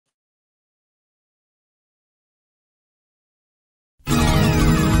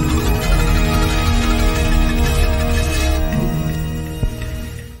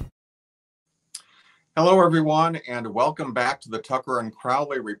Hello, everyone, and welcome back to the Tucker and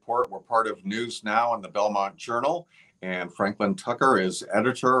Crowley Report. We're part of News Now in the Belmont Journal, and Franklin Tucker is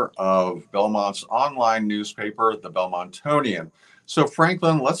editor of Belmont's online newspaper, the Belmontonian. So,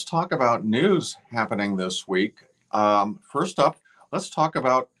 Franklin, let's talk about news happening this week. First up, let's talk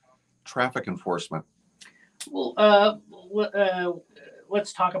about traffic enforcement. Well,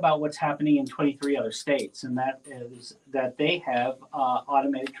 let's talk about what's happening in 23 other states, and that is that they have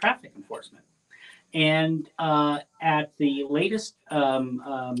automated traffic enforcement. And at the latest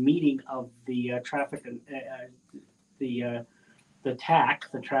meeting of the traffic the uh, the TAC,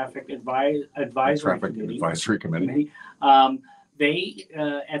 the Advisory Traffic Committee, Advisory Committee. um, they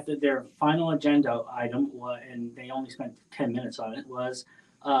their final agenda item, and they only spent 10 minutes on it, was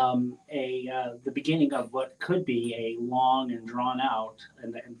the beginning of what could be a long and drawn out,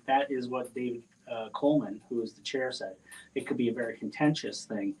 and that is what David Coleman, who is the chair, said. It could be a very contentious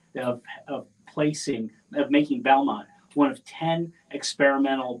thing of making Belmont one of 10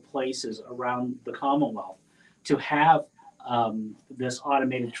 experimental places around the Commonwealth to have this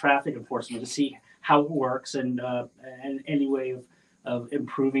automated traffic enforcement, to see how it works, and any way of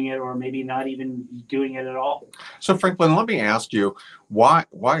improving it, or maybe not even doing it at all. So, Franklin, let me ask you, why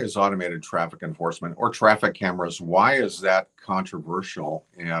is automated traffic enforcement or traffic cameras, why is that controversial,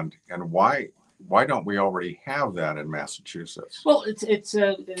 and why don't we already have that in Massachusetts? Well, it's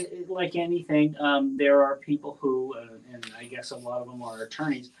like anything. There are people who, and I guess a lot of them are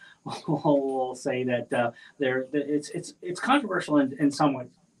attorneys, will say that it's controversial in some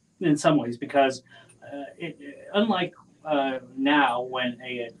ways, because unlike now,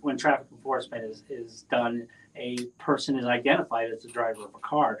 when traffic enforcement is done, a person is identified as the driver of a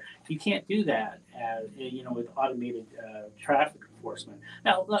car. You can't do that, with automated traffic enforcement.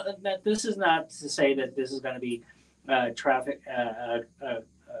 Now, this is not to say that this is going to be traffic.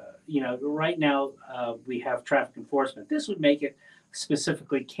 Right now we have traffic enforcement. This would make it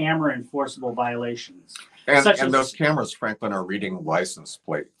specifically camera enforceable violations. And those cameras, Franklin, are reading license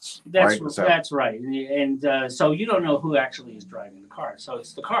plates, right? That's right. And so you don't know who actually is driving the car. So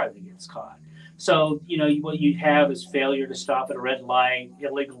it's the car that gets caught. So, what you'd have is failure to stop at a red light,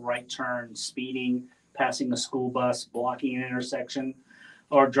 illegal right turn, speeding, passing a school bus, blocking an intersection,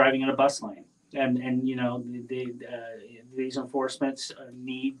 or driving in a bus lane. And these enforcements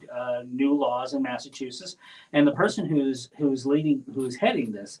need new laws in Massachusetts. And the person who's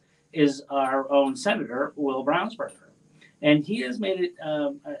heading this is our own Senator Will Brownsberger, and he has made it.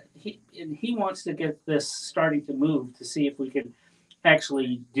 He wants to get this starting to move, to see if we can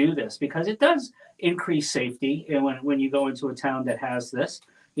actually do this, because it does increase safety. And when you go into a town that has this,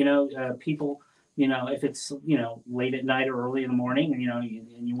 people, if it's late at night or early in the morning, and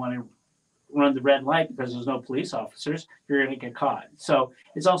you want to run the red light because there's no police officers, you're going to get caught. So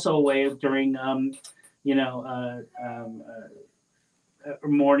it's also a way of, during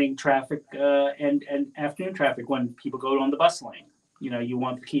morning traffic and afternoon traffic, when people go on the bus lane, you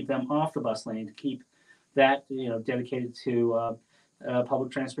want to keep them off the bus lane, to keep that dedicated to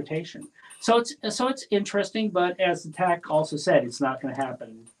public transportation. So it's interesting, but as the TAC also said, it's not going to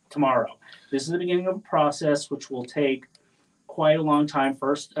happen tomorrow. This is the beginning of a process which will take quite a long time.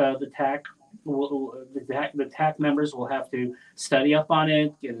 First, the TAC members will have to study up on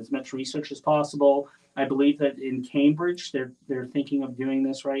it, get as much research as possible. I believe that in Cambridge, they're thinking of doing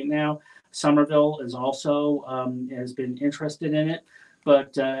this right now. Somerville is also has been interested in it,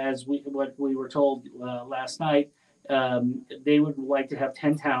 but as we were told last night, they would like to have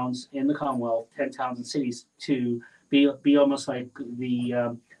 10 towns in the Commonwealth, 10 towns and cities, to be almost like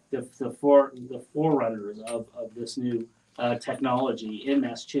the forerunners of this new technology in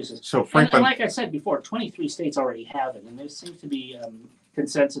Massachusetts. So, Franklin, and like I said before, 23 states already have it, and there seems to be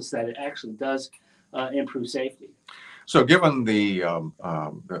consensus that it actually does improve safety. So, given the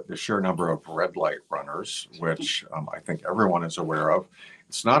sheer number of red light runners, which I think everyone is aware of,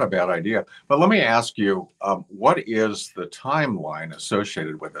 it's not a bad idea. But let me ask you, what is the timeline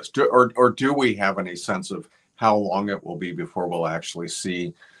associated with this? Or do we have any sense of how long it will be before we'll actually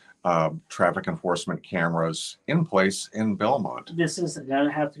see traffic enforcement cameras in place in Belmont? This is going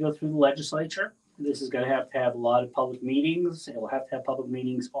to have to go through the legislature. This is going to have a lot of public meetings. It will have to have public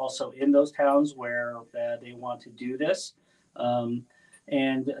meetings also in those towns where they want to do this.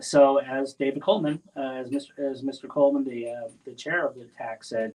 And so, as David Coleman, as Mr. Coleman, the chair of the TAC,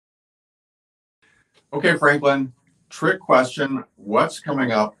 said. Okay, Franklin, trick question. What's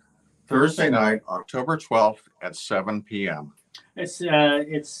coming up Thursday night, October 12th at 7 p.m.? It's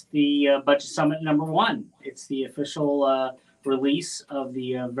the Budget Summit #1. It's the official release of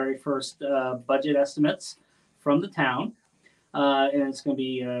the very first budget estimates from the town. and it's going to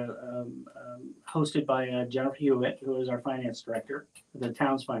be hosted by Jennifer Hewitt, who is our finance director, the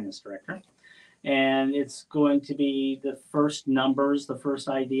town's finance director. And it's going to be the first numbers, the first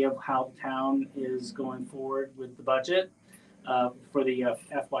idea of how the town is going forward with the budget for the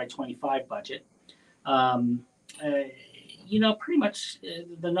FY25 budget. Um, uh, Pretty much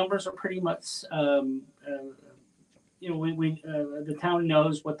the numbers are pretty much. The town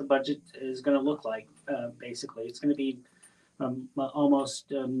knows what the budget is going to look like. Basically, it's going to be almost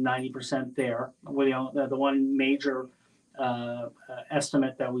 90% there. The one major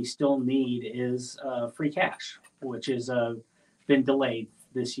estimate that we still need is free cash, which has been delayed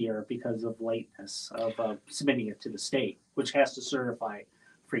this year because of lateness of submitting it to the state, which has to certify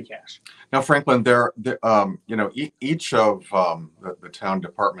free cash. Now, Franklin, each of the town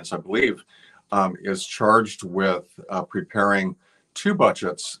departments, I believe, is charged with preparing two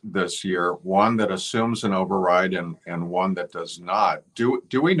budgets this year, one that assumes an override and one that does not. Do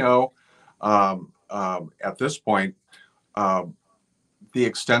we know at this point the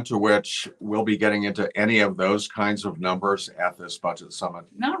extent to which we'll be getting into any of those kinds of numbers at this budget summit?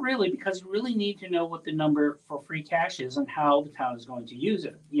 Not really, because you really need to know what the number for free cash is and how the town is going to use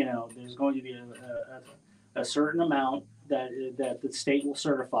it. There's going to be a certain amount that the state will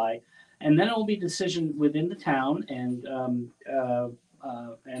certify, and then it will be a decision within the town and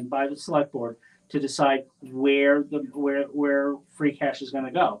by the select board to decide where free cash is going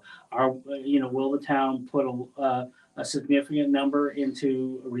to go. Will the town put a significant number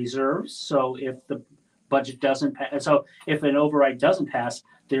into reserves? So if the budget doesn't pass, so if an override doesn't pass,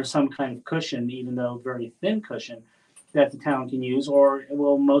 there's some kind of cushion, even though very thin cushion, that the town can use. Or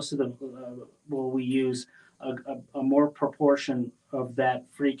will we use a more proportion of that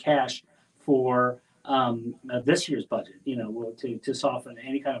free cash for this year's budget, to soften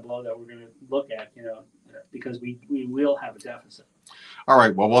any kind of blow that we're going to look at, because we will have a deficit. All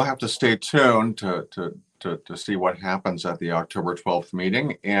right. Well, we'll have to stay tuned to see what happens at the October 12th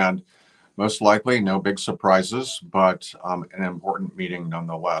meeting, and most likely no big surprises, but an important meeting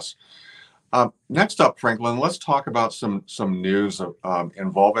nonetheless. Next up, Franklin, let's talk about some news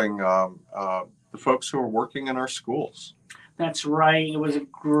involving the folks who are working in our schools. That's right. It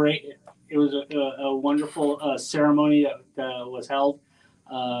was a wonderful ceremony that was held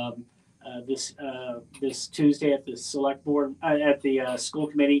this Tuesday at the select board at the school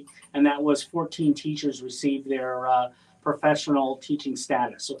committee, and that was 14 teachers received their professional teaching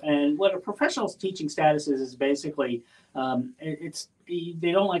status. And what a professional teaching status is basically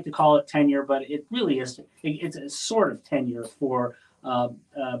they don't like to call it tenure, but it really is. It's a sort of tenure for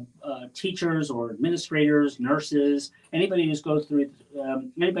teachers or administrators, nurses, anybody who's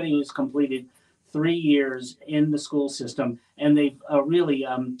completed 3 years in the school system, and they've really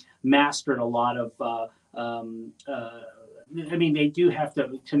mastered a lot of. They do have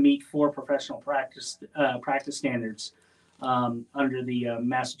to meet 4 professional practice standards under the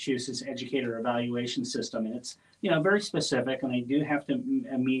Massachusetts Educator Evaluation System, and it's very specific, and they do have to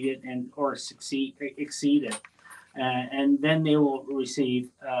meet it or exceed it, and then they will receive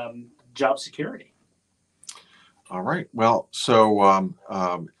job security. All right. Well, so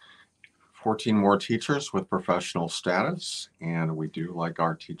 14 more teachers with professional status, and we do like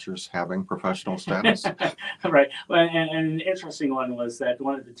our teachers having professional status. Right. Well, and an interesting one was that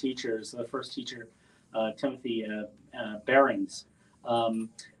one of the teachers, the first teacher, Timothy Behrens,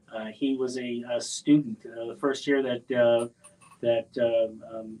 he was a student the first year that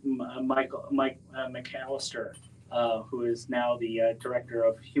Mike McAllister, who is now the director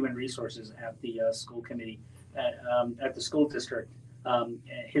of human resources at the school committee at the school district,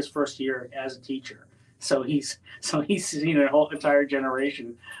 his first year as a teacher. So he's seen a whole entire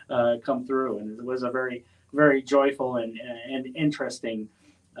generation come through, and it was a very, very joyful and interesting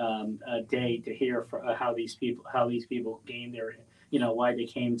day to hear how these people gained their, why they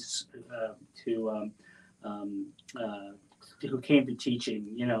came who came to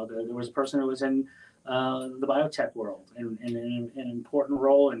teaching. There was a person who was in the biotech world and an important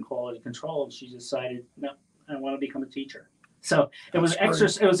role in quality control, and she decided, no, I want to become a teacher. So it was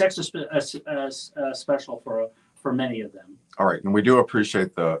extra special for many of them. All right, and we do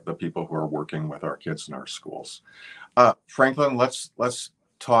appreciate the people who are working with our kids in our schools. Franklin, let's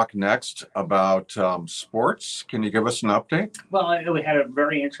talk next about sports. Can you give us an update? Well, we had a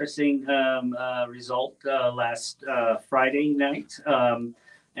very interesting result last Friday night, and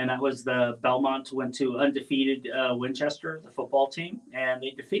that was the Belmont went to undefeated Winchester, the football team, and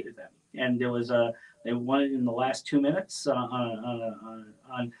they defeated them. And they won it in the last 2 minutes on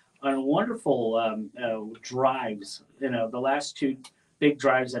wonderful drives. The last 2 big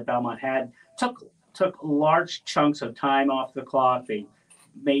drives that Belmont had took took large chunks of time off the clock. They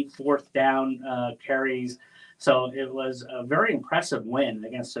made fourth down carries. So it was a very impressive win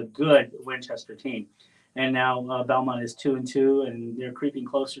against a good Winchester team. And now Belmont is 2-2, and they're creeping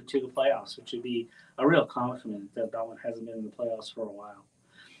closer to the playoffs, which would be a real compliment that Belmont hasn't been in the playoffs for a while.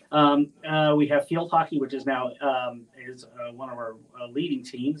 We have field hockey, which is now one of our leading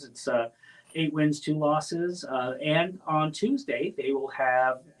teams. It's 8 wins, 2 losses. And on Tuesday, they will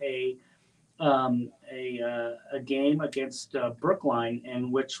have a game against Brookline,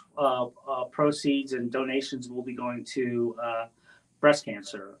 in which proceeds and donations will be going to breast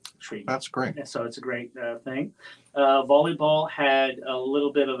cancer treatment. That's great. So it's a great thing. Volleyball had a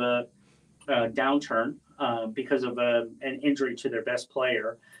little bit of a downturn because of an injury to their best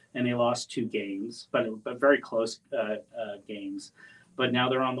player, and they lost 2 games, but very close games. But now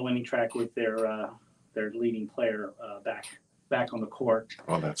they're on the winning track with their leading player back on the court.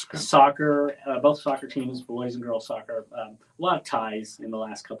 Oh, that's good. Soccer, both soccer teams, boys and girls soccer, a lot of ties in the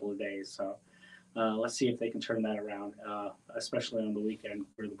last couple of days. So let's see if they can turn that around, especially on the weekend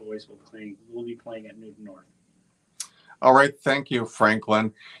where the boys will be playing at Newton North. All right. Thank you,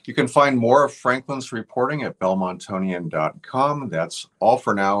 Franklin. You can find more of Franklin's reporting at belmontonian.com. That's all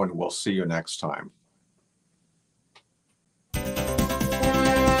for now, and we'll see you next time.